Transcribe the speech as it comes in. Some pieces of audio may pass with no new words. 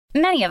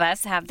Many of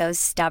us have those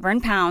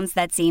stubborn pounds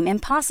that seem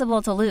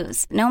impossible to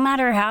lose, no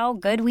matter how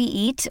good we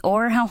eat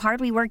or how hard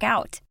we work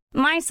out.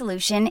 My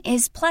solution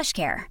is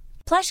PlushCare.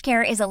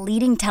 PlushCare is a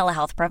leading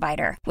telehealth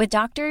provider with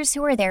doctors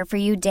who are there for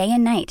you day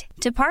and night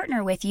to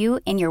partner with you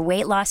in your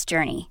weight loss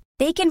journey.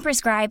 They can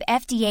prescribe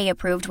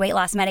FDA-approved weight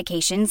loss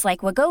medications like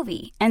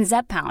Wegovy and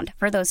Zepbound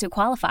for those who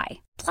qualify.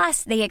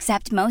 Plus, they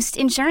accept most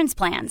insurance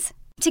plans.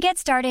 To get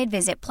started,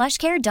 visit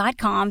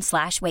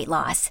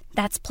plushcare.com/weightloss.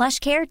 That's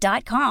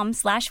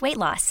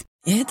plushcare.com/weightloss.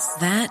 It's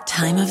that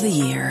time of the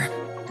year.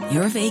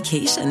 Your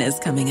vacation is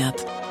coming up.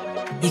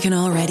 You can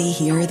already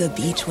hear the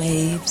beach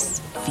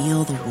waves,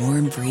 feel the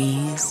warm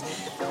breeze,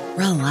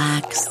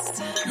 relax,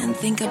 and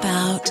think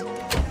about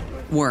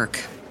work.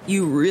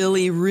 You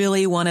really,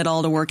 really want it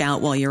all to work out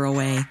while you're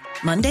away.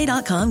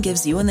 Monday.com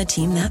gives you and the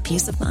team that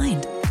peace of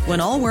mind. When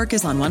all work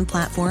is on one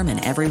platform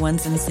and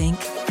everyone's in sync,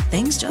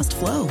 things just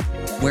flow.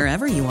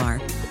 Wherever you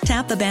are,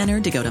 tap the banner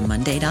to go to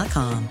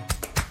Monday.com.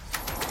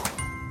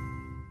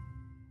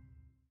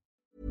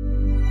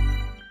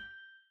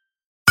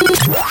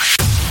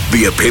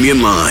 The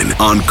Opinion Line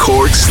on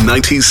Cork's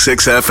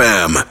 96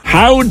 FM.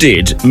 How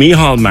did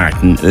Micheál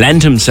Martin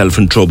land himself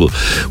in trouble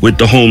with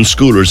the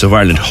homeschoolers of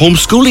Ireland?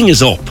 Homeschooling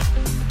is up.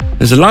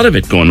 There's a lot of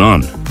it going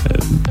on.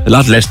 A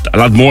lot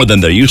more than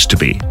there used to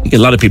be. I think a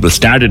lot of people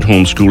started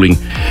homeschooling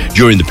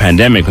during the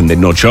pandemic when they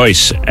had no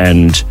choice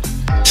and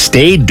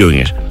stayed doing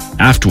it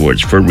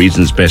afterwards for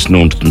reasons best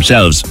known to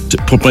themselves. To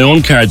put my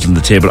own cards on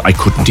the table, I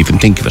couldn't even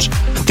think of it.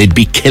 There'd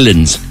be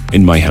killings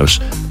in my house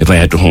if I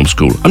had to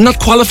homeschool. I'm not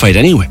qualified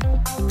anyway.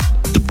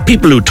 The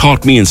people who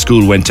taught me in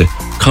school went to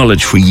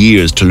college for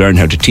years to learn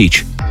how to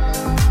teach.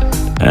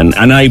 And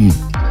I'm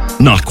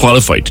not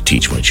qualified to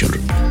teach my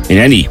children in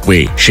any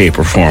way, shape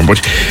or form.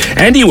 But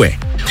anyway,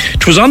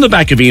 it was on the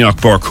back of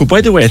Enoch Burke, who, by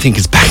the way, I think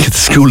is back at the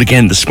school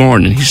again this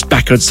morning. He's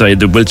back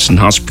outside the Wilson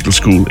Hospital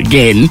School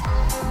again.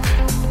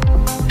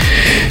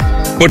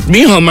 But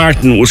Micheál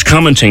Martin was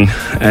commenting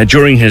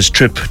during his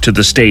trip to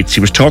the States.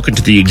 He was talking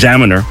to the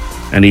Examiner,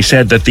 and he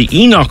said that the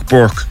Enoch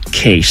Burke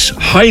case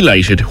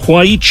highlighted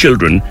why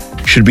children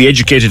should be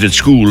educated at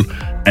school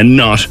and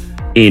not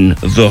in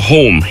the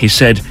home. He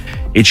said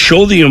it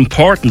showed the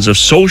importance of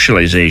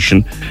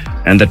socialisation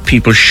and that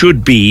people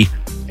should be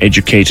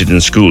educated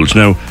in schools.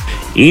 Now,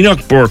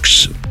 Enoch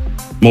Burke's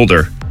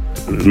mother,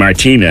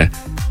 Martina,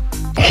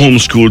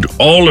 homeschooled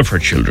all of her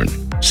children,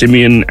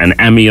 Simeon and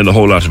Amy and the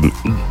whole lot of them.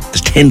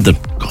 There's 10 of them.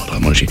 God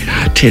almighty,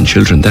 10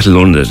 children. That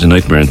alone is a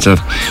nightmare in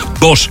itself.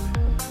 But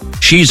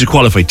she's a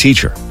qualified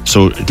teacher,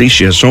 so at least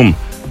she has some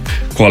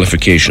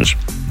qualifications.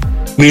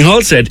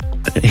 Micheál said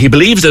he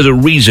believes there's a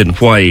reason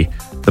why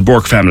the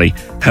Burke family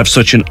have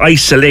such an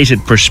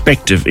isolated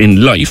perspective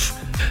in life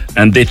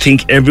and they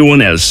think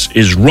everyone else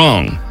is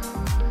wrong.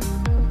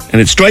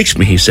 And it strikes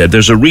me, he said,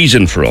 there's a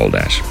reason for all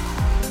that.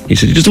 He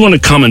said he doesn't want to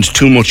comment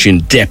too much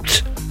in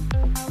depth,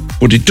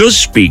 but it does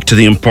speak to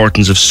the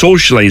importance of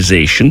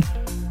socialisation,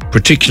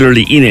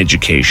 particularly in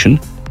education.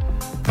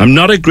 I'm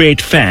not a great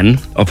fan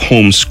of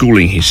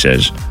homeschooling, he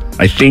says.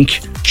 I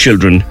think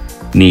children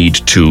need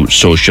to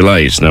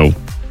socialise. Now,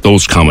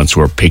 those comments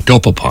were picked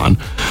up upon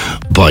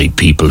by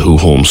people who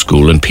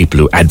homeschool and people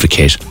who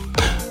advocate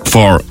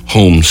for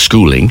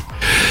homeschooling.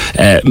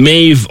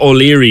 Maeve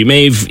O'Leary.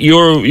 Maeve,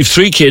 you've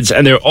 3 kids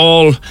and they're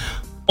all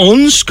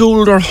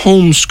unschooled or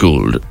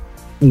homeschooled.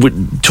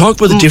 Talk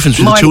about the difference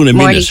between the two in a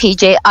minute. Morning,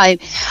 PJ. I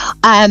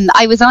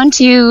was on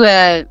to you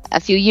a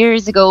few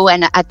years ago,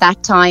 and at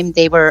that time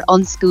they were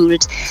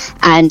unschooled,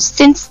 and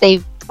since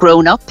they've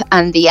grown up,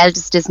 and the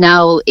eldest is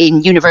now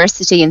in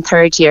university in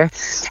 3rd year,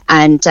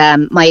 and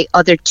my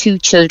other 2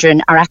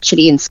 children are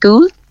actually in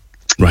school.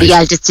 Right. The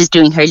eldest is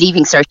doing her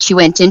leaving cert. She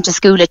went into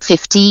school at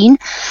 15,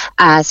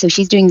 so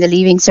she's doing the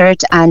leaving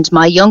cert, and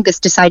my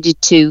youngest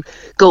decided to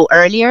go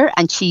earlier,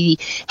 and she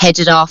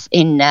headed off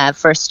in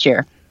 1st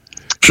year.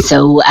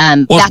 So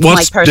that's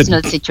my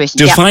personal situation.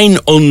 Define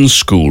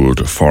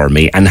unschooled for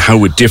me and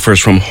how it differs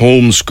from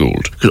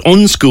homeschooled. Because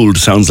unschooled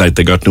sounds like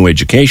they got no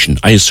education.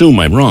 I assume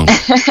I'm wrong.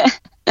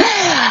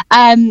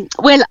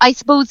 Well, I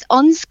suppose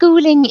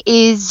unschooling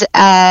is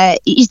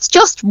it's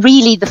just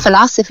really the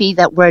philosophy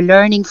that we're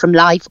learning from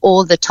life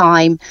all the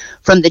time,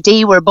 from the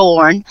day we're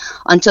born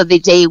until the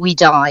day we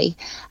die.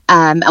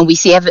 And we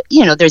see,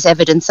 there's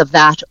evidence of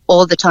that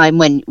all the time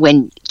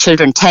when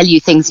children tell you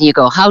things and you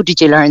go, how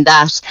did you learn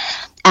that?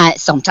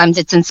 Sometimes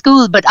it's in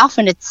school, but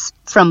often it's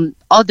from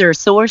other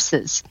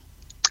sources.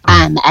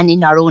 And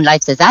in our own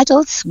lives as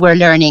adults, we're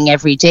learning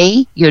every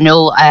day,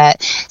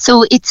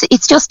 so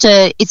it's just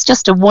a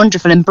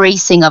wonderful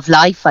embracing of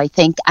life, I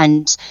think,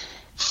 and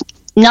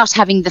not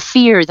having the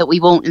fear that we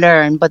won't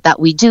learn, but that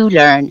we do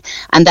learn,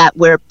 and that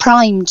we're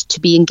primed to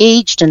be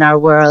engaged in our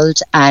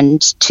world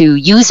and to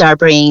use our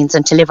brains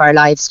and to live our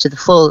lives to the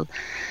full.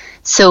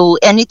 So,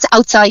 and it's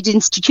outside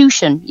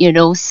institution,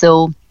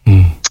 so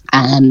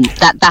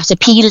that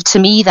appealed to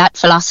me, that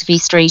philosophy,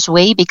 straight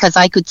away, because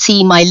I could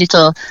see my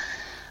little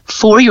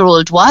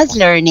 4-year-old was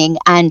learning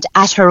and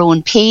at her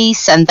own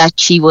pace, and that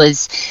she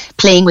was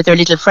playing with her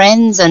little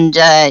friends and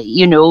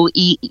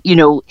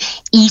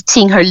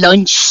eating her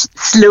lunch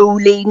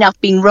slowly, not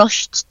being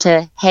rushed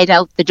to head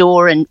out the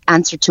door and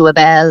answer to a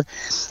bell.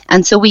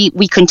 And so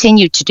we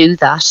continued to do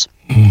that.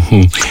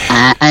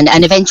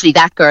 And eventually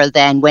that girl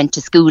then went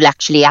to school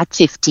actually at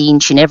 15.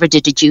 She never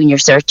did a junior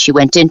cert. She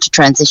went into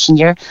transition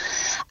year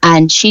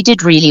and she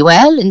did really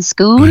well in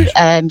school.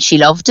 Right. She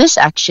loved it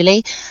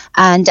actually,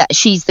 and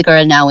she's the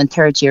girl now in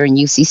 3rd year in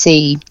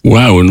UCC.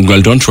 Wow, and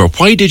well done to her.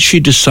 Why did she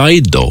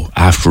decide though,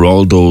 after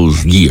all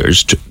those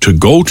years, to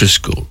go to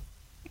school?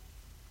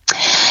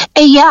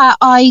 Yeah,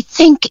 I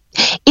think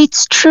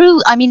it's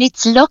true. I mean,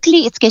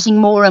 luckily it's getting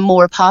more and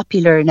more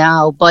popular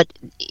now, but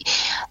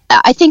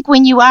I think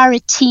when you are a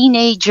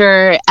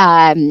teenager,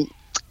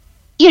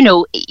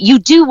 you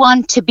do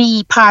want to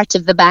be part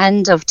of the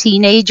band of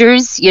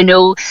teenagers,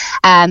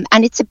 and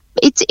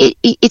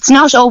it's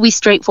not always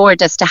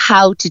straightforward as to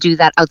how to do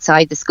that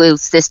outside the school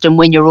system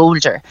when you're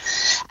older.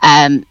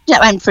 And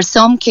for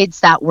some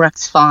kids that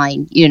works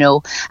fine,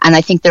 and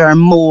I think there are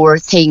more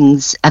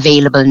things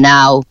available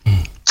now.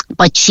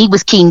 But she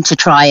was keen to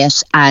try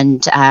it,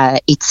 and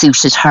it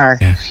suited her.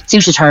 Yeah. It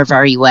suited her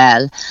very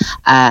well.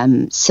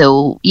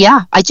 So,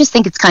 yeah, I just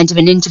think it's kind of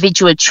an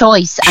individual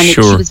choice. And she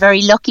was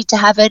very lucky to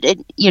have it.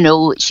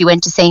 She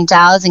went to St.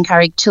 Al's in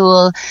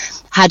Carricktool,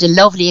 had a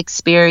lovely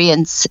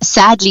experience.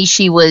 Sadly,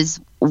 she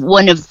was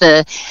one of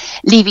the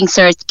Leaving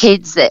Cert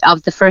kids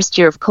of the first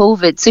year of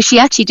COVID. So she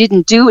actually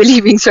didn't do a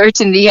Leaving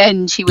Cert in the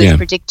end. She was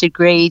predicted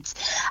grades.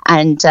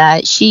 And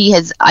she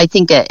has, I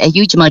think, a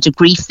huge amount of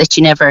grief that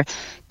she never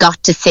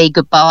got to say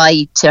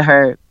goodbye to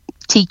her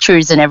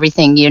teachers and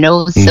everything,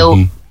 So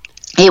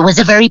it was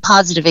a very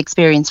positive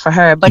experience for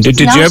her. But did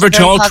you ever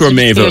talk to her,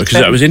 Maeve?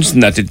 Because I was interested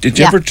in that. Did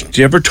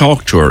you ever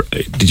talk to her?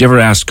 Did you ever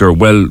ask her,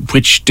 well,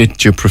 which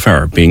did you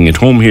prefer, being at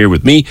home here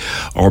with me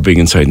or being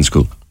inside in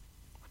school?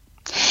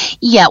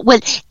 Yeah,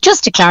 well,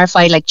 just to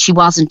clarify, she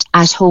wasn't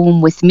at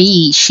home with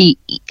me.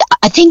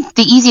 I think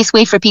the easiest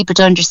way for people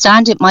to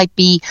understand it might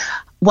be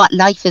what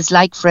life is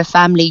like for a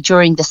family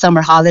during the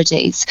summer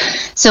holidays.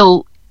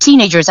 So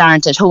teenagers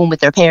aren't at home with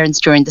their parents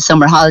during the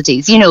summer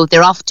holidays.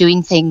 They're off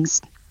doing things.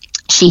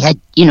 She had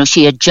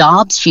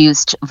jobs. She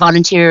used to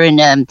volunteer in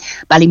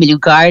Ballymaloe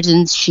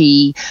Gardens.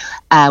 She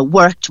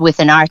worked with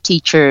an art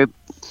teacher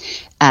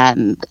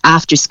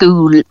after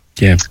school.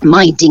 Yeah.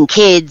 Minding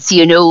kids,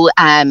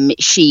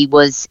 she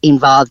was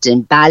involved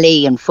in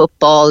ballet and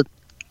football.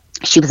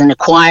 She was in a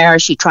choir.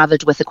 She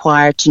travelled with a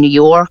choir to New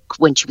York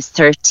when she was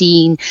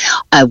 13,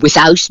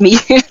 without me.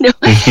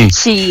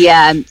 She.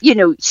 I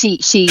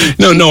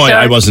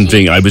wasn't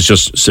thinking. I was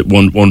just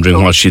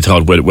wondering what she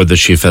thought, whether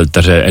she felt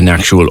that an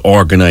actual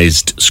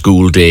organised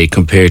school day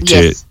compared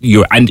to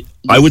you. And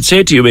I would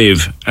say to you,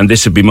 Maeve, and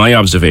this would be my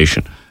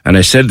observation, and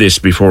I said this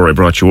before I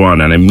brought you on,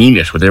 and I mean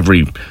it with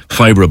every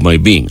fibre of my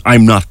being,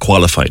 I'm not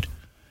qualified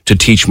to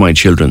teach my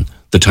children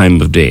the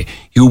time of day.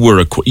 You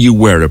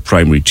were a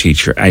primary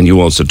teacher, and you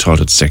also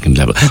taught at second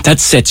level. That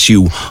sets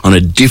you on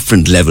a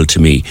different level to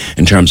me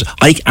in terms of,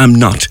 I am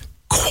not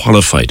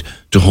qualified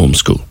to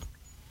homeschool.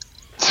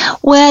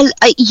 Well,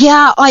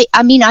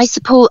 I mean, I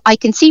suppose I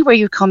can see where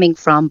you're coming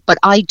from, but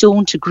I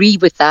don't agree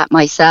with that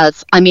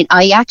myself. I mean,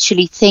 I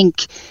actually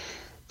think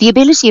the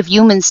ability of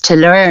humans to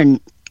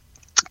learn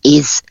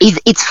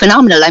it's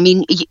phenomenal. I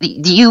mean,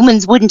 the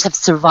humans wouldn't have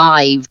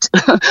survived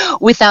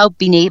without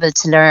being able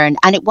to learn,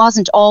 and it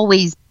wasn't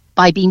always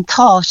by being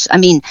taught. I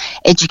mean,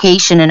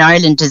 education in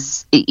Ireland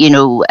is,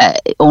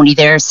 only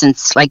there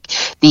since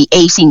the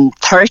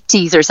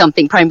 1830s or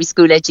something. Primary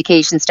school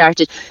education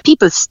started.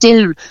 People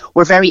still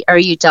were very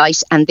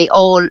erudite, and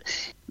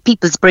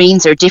people's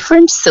brains are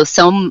different. So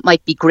some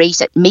might be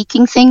great at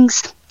making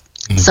things.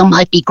 Some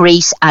might be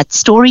great at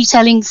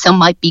storytelling. Some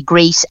might be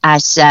great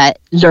at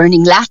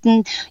learning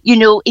Latin.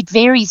 It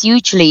varies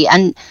hugely.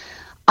 And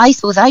I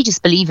suppose I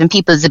just believe in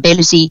people's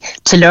ability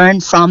to learn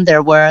from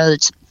their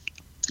world.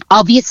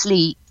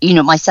 Obviously,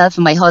 myself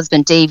and my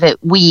husband, David,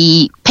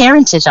 we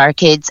parented our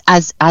kids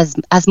as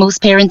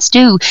most parents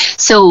do.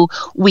 So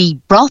we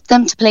brought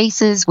them to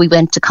places. We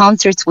went to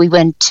concerts. We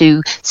went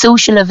to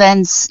social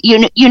events. You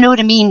know what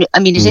I mean? I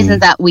mean, it isn't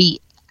that we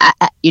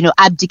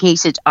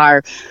abdicated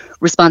our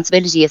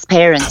responsibility as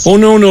parents. Oh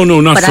no,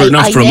 not for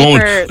a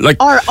moment.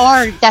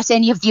 Or that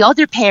any of the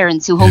other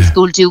parents who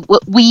homeschool do.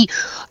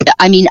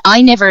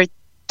 I never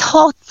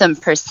taught them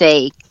per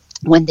se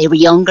when they were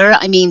younger.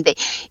 I mean,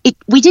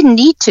 we didn't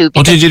need to.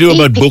 What did you do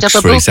about books,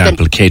 for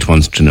example? Kate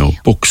wants to know.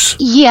 Books.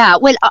 Yeah,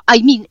 well,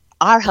 I mean,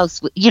 our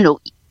house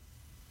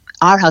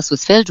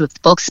was filled with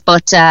books,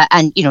 but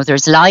and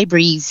there's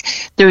libraries,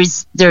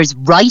 there's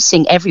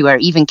writing everywhere.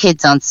 Even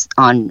kids on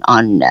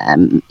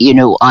online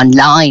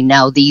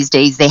now these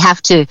days, they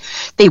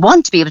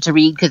want to be able to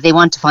read because they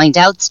want to find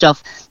out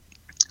stuff.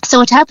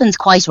 So it happens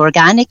quite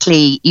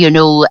organically,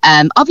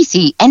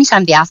 obviously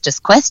anytime they asked us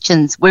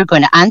questions, we're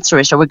going to answer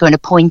it or we're going to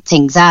point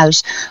things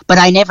out. But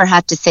I never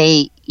had to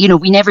say,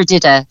 we never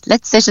did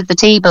let's sit at the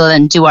table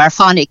and do our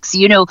phonics.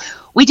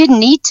 We didn't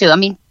need to. I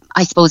mean,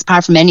 I suppose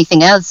apart from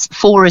anything else,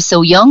 4 is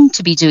so young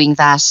to be doing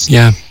that.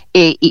 Yeah.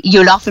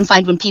 You'll often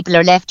find when people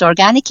are left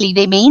organically,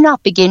 they may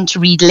not begin to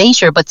read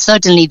later, but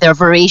suddenly they're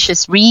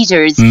voracious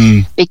readers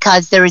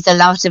because there is a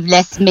lot of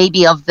less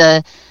maybe of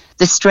the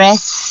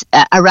stress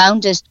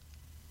around it.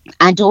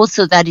 And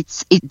also that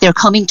they're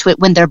coming to it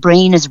when their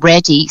brain is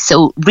ready.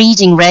 So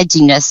reading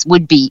readiness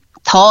would be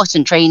taught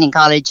in training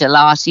college a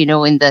lot, in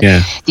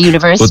the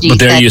university. But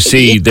there you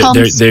see,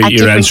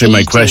 you're answering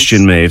my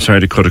question, Maeve. Sorry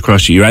to cut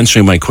across you. You're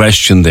answering my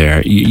question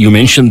there. You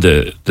mentioned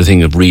the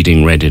thing of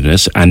reading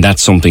readiness, and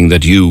that's something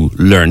that you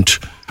learnt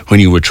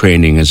when you were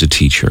training as a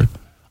teacher.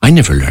 I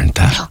never learnt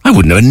that. I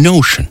wouldn't have a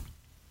notion.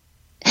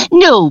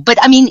 No, but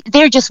I mean,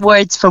 they're just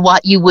words for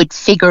what you would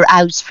figure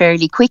out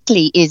fairly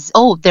quickly is,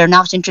 they're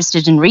not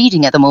interested in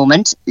reading at the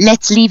moment.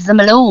 Let's leave them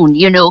alone.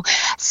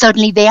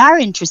 Suddenly they are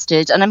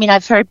interested. And I mean,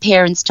 I've heard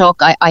parents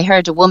talk. I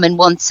heard a woman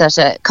once at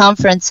a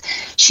conference.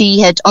 She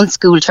had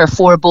unschooled her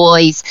 4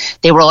 boys.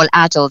 They were all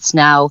adults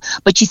now.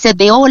 But she said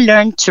they all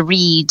learned to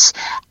read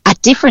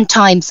at different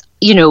times,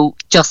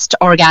 just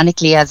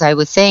organically, as I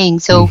was saying.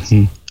 So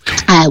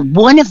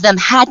one of them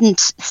hadn't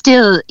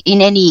still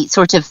in any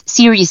sort of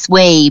serious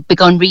way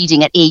begun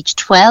reading at age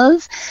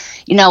 12.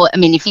 I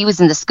mean, if he was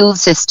in the school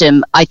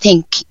system, I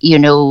think,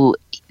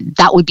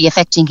 that would be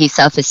affecting his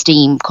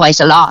self-esteem quite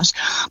a lot.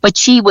 But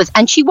she was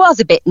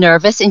a bit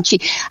nervous, and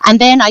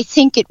then I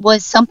think it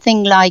was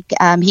something like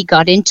he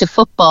got into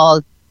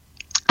football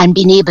and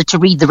being able to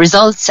read the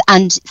results,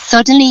 and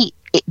suddenly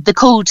the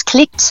code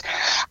clicked,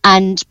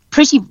 and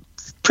pretty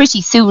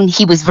soon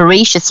he was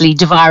voraciously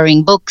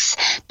devouring books,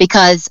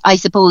 because I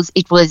suppose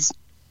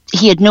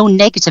he had no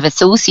negative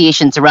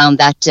associations around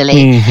that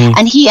delay.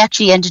 And he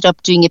actually ended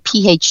up doing a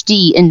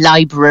PhD in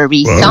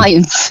library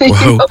science.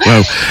 Wow.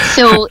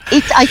 So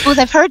I suppose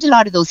I've heard a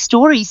lot of those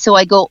stories, so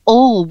I go,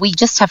 we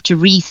just have to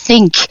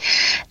rethink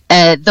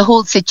the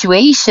whole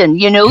situation.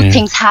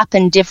 Things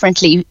happen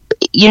differently.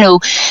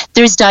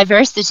 There's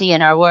diversity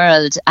in our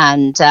world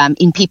and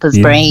in people's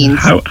brains.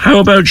 How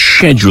about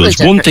schedules?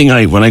 One thing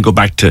when I go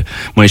back to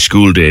my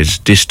school days,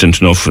 distant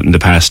enough in the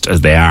past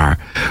as they are,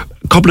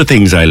 a couple of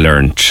things I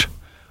learnt.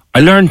 I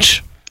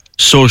learnt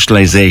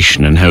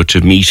socialisation and how to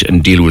meet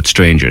and deal with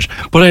strangers,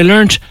 but I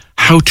learnt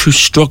how to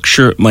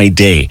structure my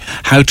day,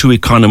 how to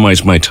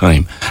economise my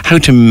time, how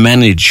to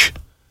manage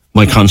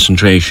my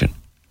concentration.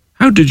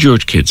 How did your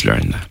kids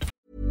learn that?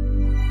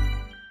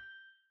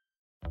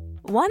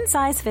 One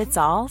size fits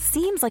all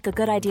seems like a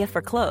good idea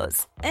for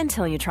clothes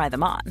until you try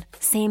them on.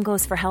 Same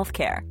goes for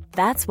healthcare.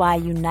 That's why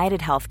United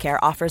Healthcare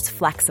offers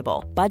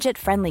flexible,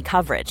 budget-friendly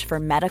coverage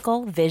for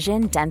medical,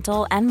 vision,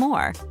 dental, and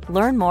more.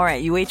 Learn more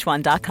at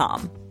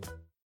uh1.com.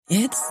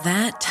 It's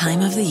that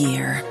time of the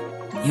year.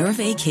 Your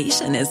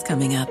vacation is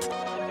coming up.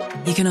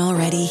 You can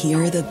already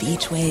hear the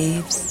beach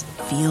waves,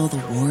 feel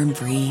the warm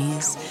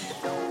breeze,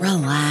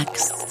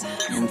 relax,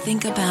 and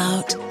think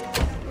about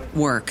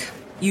work.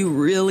 You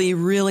really,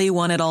 really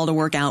want it all to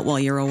work out while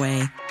you're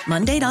away.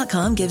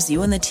 Monday.com gives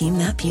you and the team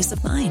that peace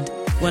of mind.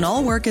 When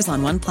all work is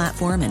on one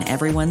platform and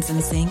everyone's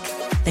in sync,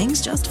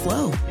 things just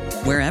flow.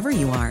 Wherever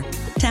you are,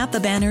 tap the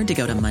banner to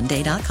go to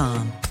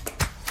Monday.com.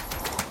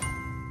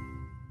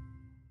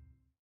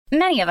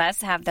 Many of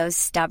us have those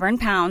stubborn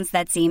pounds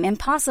that seem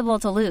impossible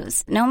to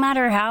lose, no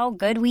matter how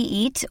good we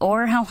eat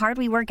or how hard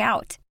we work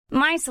out.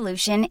 My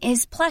solution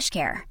is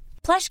PlushCare.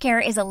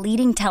 PlushCare is a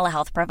leading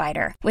telehealth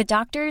provider with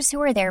doctors who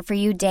are there for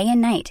you day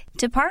and night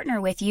to partner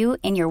with you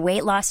in your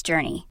weight loss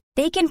journey.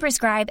 They can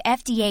prescribe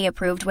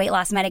FDA-approved weight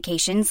loss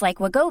medications like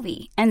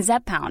Wegovy and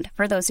Zepbound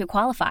for those who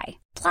qualify.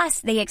 Plus,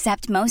 they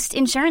accept most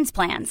insurance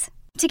plans.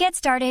 To get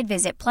started,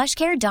 visit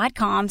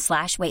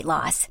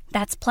plushcare.com/weightloss.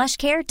 That's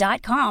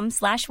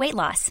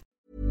plushcare.com/weightloss.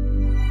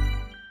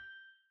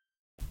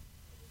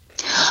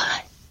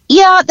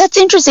 Yeah, that's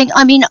interesting.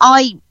 I mean,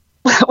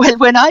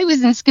 when I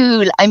was in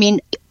school,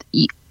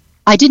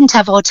 I didn't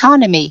have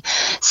autonomy.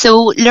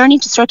 So learning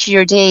to structure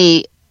your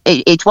day,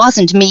 it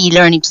wasn't me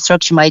learning to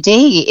structure my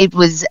day. It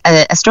was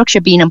a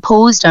structure being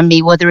imposed on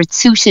me, whether it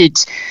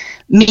suited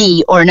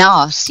me or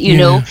not, you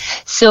know.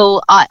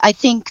 So I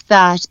think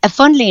that,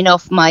 funnily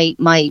enough, my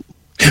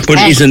But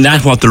isn't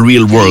that what the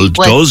real world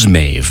does,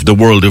 Maeve? The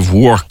world of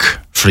work,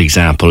 for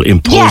example,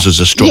 imposes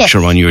a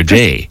structure on your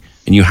day.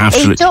 And you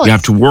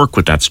have to work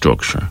with that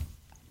structure.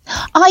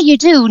 You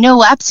do.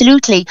 No,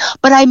 absolutely.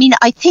 But I mean,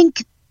 I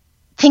think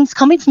things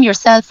coming from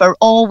yourself are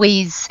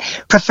always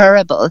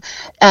preferable.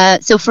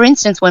 So, for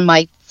instance, when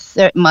my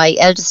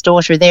eldest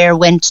daughter there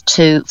went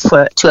to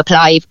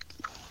apply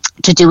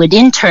to do an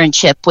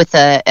internship with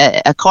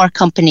a car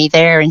company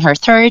there in her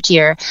 3rd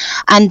year,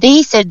 and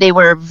they said they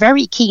were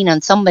very keen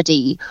on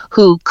somebody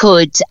who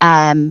could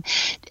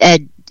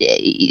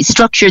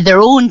structure their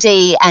own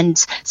day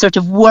and sort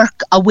of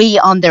work away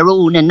on their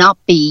own and not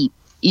be,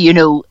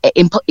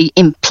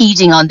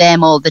 impeding on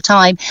them all the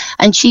time.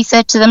 And she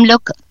said to them,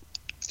 look,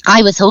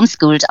 I was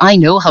homeschooled. I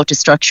know how to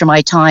structure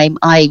my time.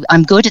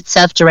 I'm good at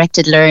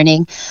self-directed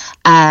learning.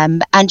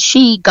 And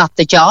she got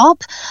the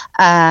job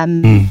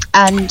and,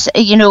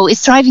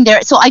 is thriving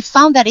there. So I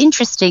found that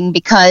interesting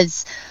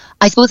because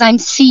I suppose I'm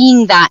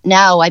seeing that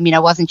now. I mean, I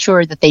wasn't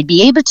sure that they'd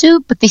be able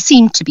to, but they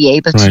seem to be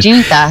able to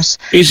do that.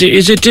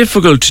 Is it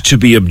difficult to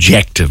be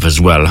objective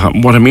as well?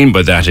 What I mean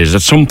by that is,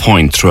 at some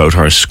point throughout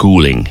our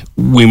schooling,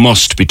 we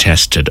must be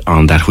tested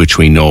on that which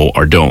we know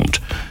or don't.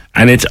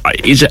 And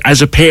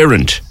as a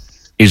parent,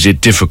 is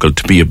it difficult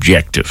to be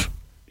objective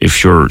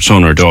if your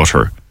son or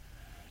daughter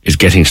is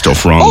getting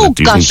stuff wrong? Oh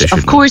gosh,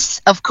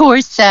 of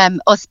course,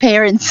 us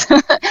parents,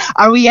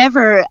 are we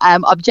ever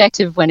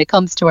objective when it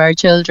comes to our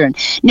children?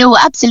 No,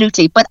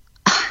 absolutely. But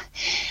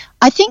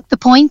I think the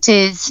point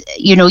is,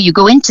 you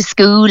go into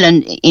school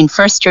and in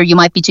first year you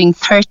might be doing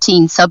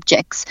 13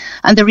 subjects.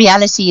 And the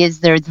reality is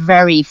there's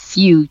very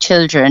few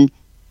children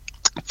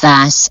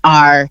that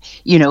are,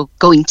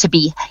 going to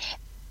be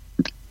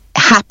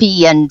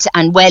happy and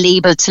well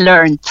able to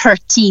learn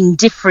 13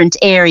 different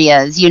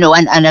areas,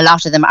 and a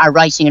lot of them are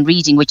writing and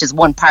reading, which is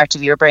one part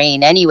of your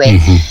brain anyway.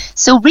 Mm-hmm.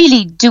 So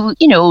really, do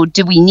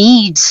we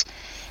need,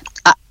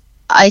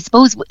 I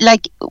suppose,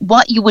 like,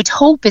 what you would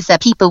hope is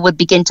that people would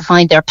begin to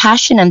find their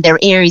passion and their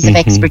areas of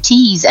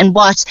expertise and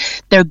what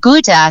they're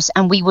good at,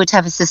 and we would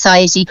have a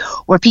society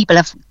where people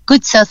have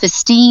good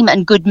self-esteem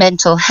and good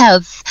mental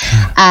health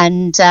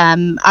and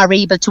are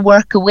able to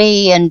work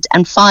away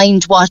and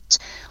find what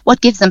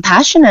gives them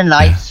passion in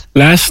life.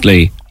 Yeah.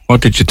 Lastly,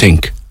 what did you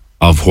think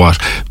of what...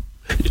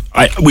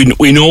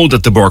 We know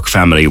that the Burke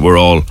family were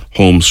all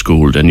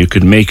homeschooled, and you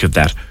could make of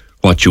that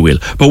what you will.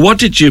 But what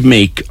did you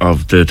make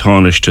of the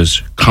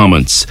Taoiseach's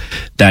comments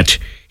that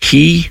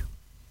he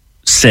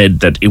said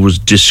that it was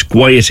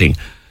disquieting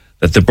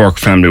that the Burke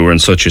family were in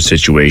such a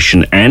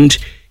situation, and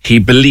he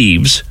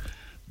believes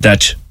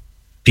that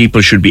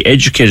people should be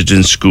educated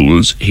in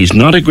schools. He's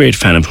not a great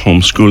fan of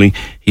homeschooling.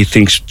 He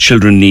thinks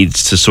children need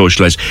to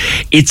socialise.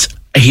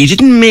 He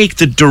didn't make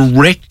the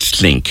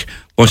direct link,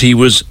 but he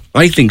was,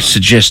 I think,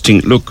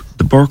 suggesting, look,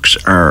 the Burkes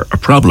are a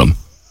problem.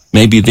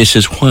 Maybe this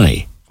is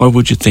why. What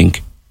would you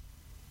think?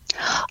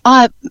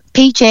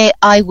 PJ,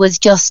 I was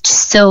just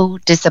so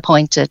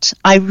disappointed.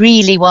 I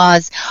really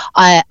was.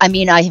 I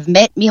mean, I have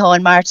met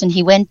Micheál Martin.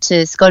 He went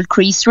to Scoil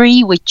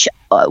Creasry, which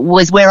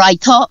was where I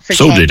taught for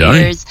 10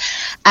 years.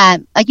 Yeah.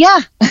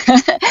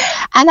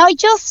 And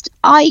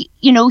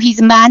he's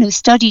a man who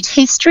studied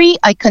history.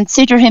 I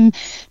consider him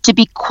to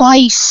be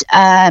quite...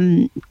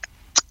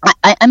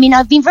 I mean,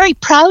 I've been very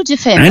proud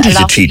of him and a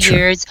lot a teacher. Of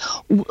years.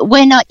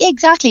 When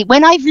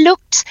I've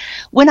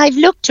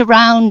looked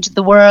around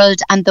the world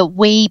and the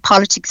way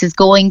politics is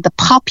going, the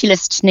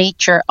populist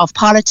nature of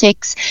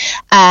politics,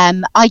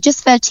 I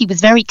just felt he was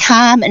very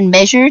calm and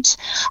measured,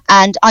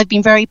 and I've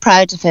been very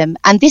proud of him.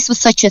 And this was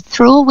such a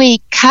throwaway,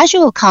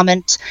 casual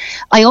comment.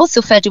 I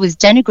also felt it was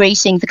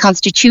denigrating the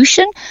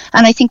Constitution,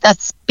 and I think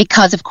that's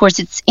because, of course,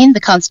 it's in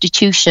the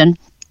Constitution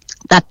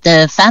that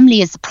the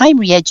family is the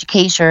primary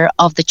educator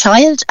of the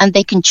child, and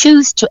they can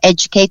choose to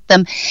educate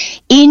them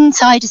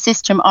inside a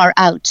system or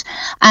out.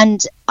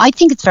 And I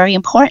think it's very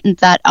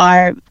important that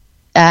our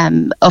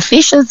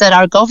officials, that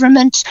our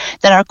government,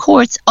 that our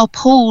courts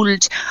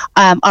uphold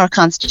our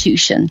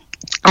Constitution.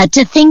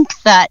 To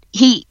think that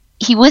he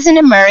was in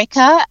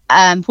America,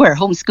 where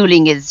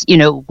homeschooling is,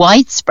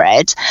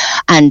 widespread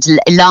and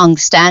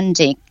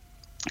long-standing,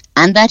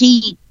 and that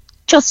he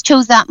just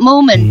chose that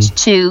moment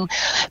to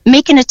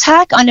make an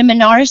attack on a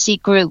minority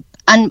group.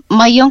 And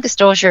my youngest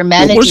daughter,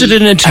 Melody... Was it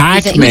an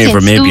attack, Maeve,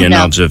 or maybe an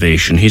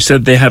observation? He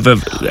said they have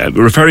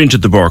referring to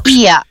the Burkes,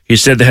 he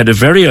said they had a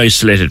very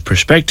isolated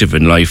perspective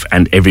in life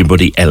and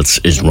everybody else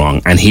is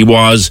wrong. And he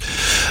was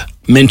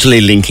mentally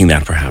linking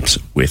that perhaps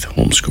with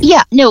homeschooling.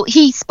 Yeah, no,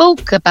 he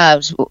spoke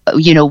about,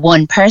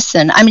 one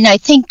person. I mean, I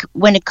think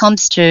when it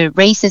comes to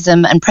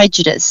racism and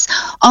prejudice,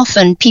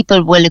 often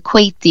people will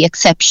equate the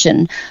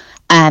exception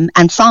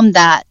and from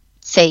that,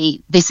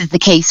 say this is the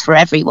case for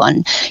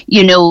everyone.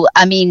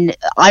 I mean,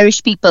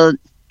 Irish people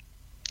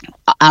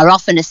are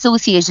often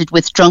associated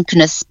with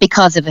drunkenness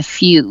because of a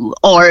few,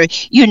 or,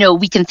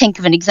 we can think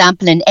of an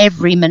example in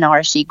every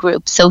minority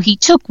group. So he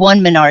took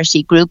one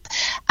minority group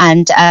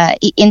and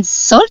he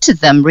insulted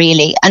them,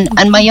 really.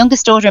 And my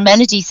youngest daughter,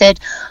 Melody, said,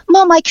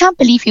 "Mom, I can't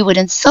believe you would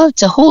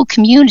insult a whole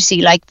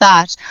community like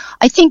that."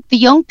 I think the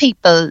young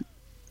people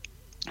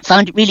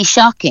found it really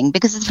shocking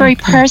because it's very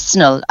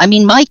personal. I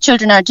mean, my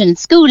children aren't in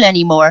school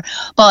anymore,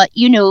 but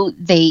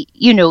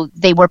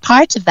they were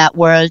part of that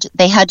world.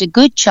 They had a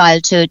good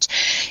childhood.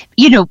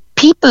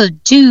 People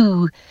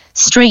do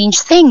strange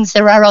things.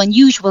 There are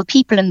unusual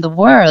people in the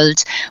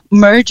world.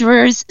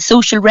 Murderers,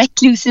 social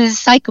recluses,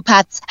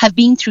 psychopaths have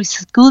been through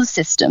school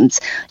systems.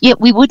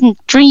 Yet we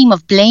wouldn't dream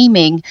of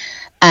blaming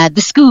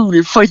the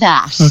school for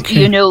that.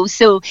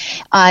 So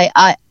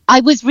I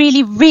was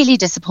really, really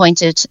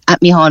disappointed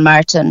at Micheál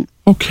Martin.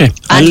 Okay.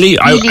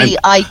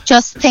 I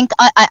just think,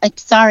 I'm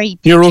sorry, PJ,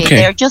 you're okay.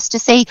 There, just to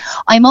say,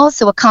 I'm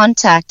also a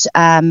contact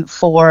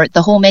for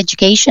the Home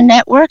Education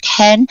Network,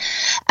 HEN,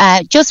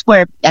 I do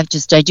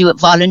it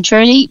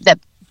voluntarily, that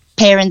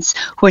parents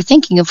who are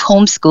thinking of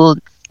homeschool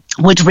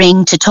would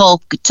ring to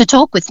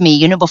talk with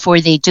me,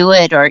 before they do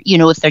it, or,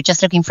 if they're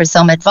just looking for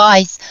some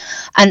advice.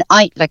 And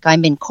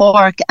I'm in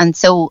Cork, and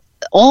so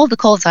all the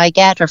calls I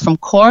get are from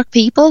Cork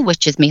people,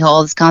 which is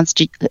Mihall's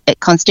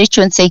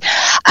constituency,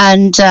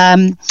 and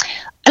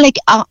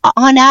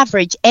on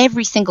average,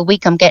 every single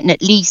week I'm getting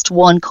at least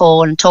one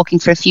call and talking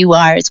for a few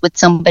hours with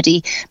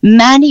somebody.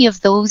 Many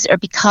of those are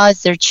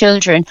because their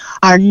children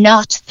are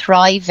not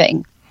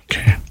thriving.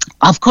 Okay.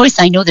 Of course,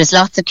 I know there's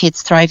lots of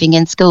kids thriving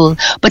in school,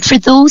 but for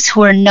those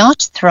who are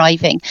not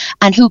thriving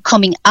and who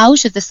coming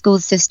out of the school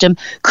system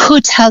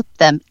could help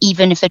them,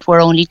 even if it were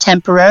only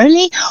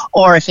temporarily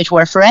or if it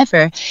were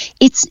forever,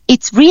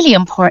 it's really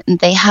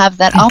important they have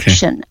that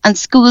option. And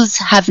schools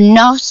have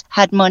not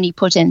had money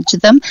put into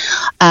them.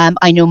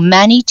 I know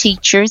many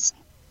teachers,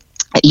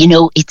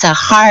 it's a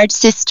hard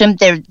system.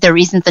 There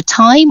isn't the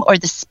time or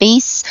the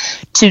space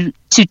to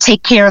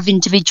take care of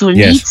individual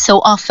needs so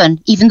often,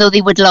 even though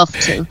they would love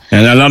to.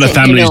 And a lot of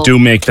families do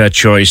make that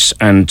choice,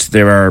 and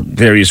there are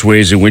various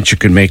ways in which you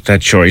can make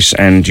that choice,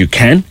 and you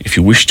can, if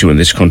you wish to, in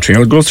this country.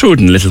 I'll go through it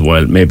in a little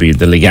while, maybe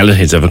the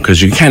legalities of it,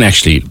 because you can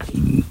actually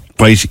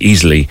quite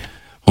easily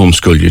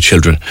homeschool your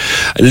children.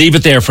 Leave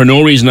it there for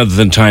no reason other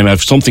than time. I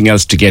have something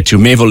else to get to.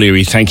 Maeve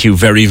O'Leary, thank you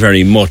very,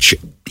 very much.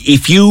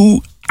 If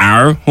you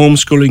are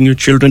homeschooling your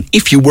children,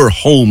 if you were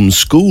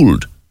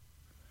homeschooled,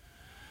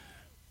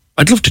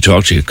 I'd love to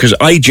talk to you, because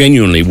I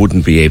genuinely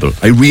wouldn't be able.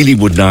 I really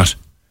would not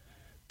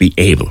be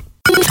able.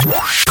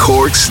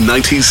 Cork's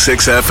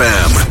 96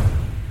 FM.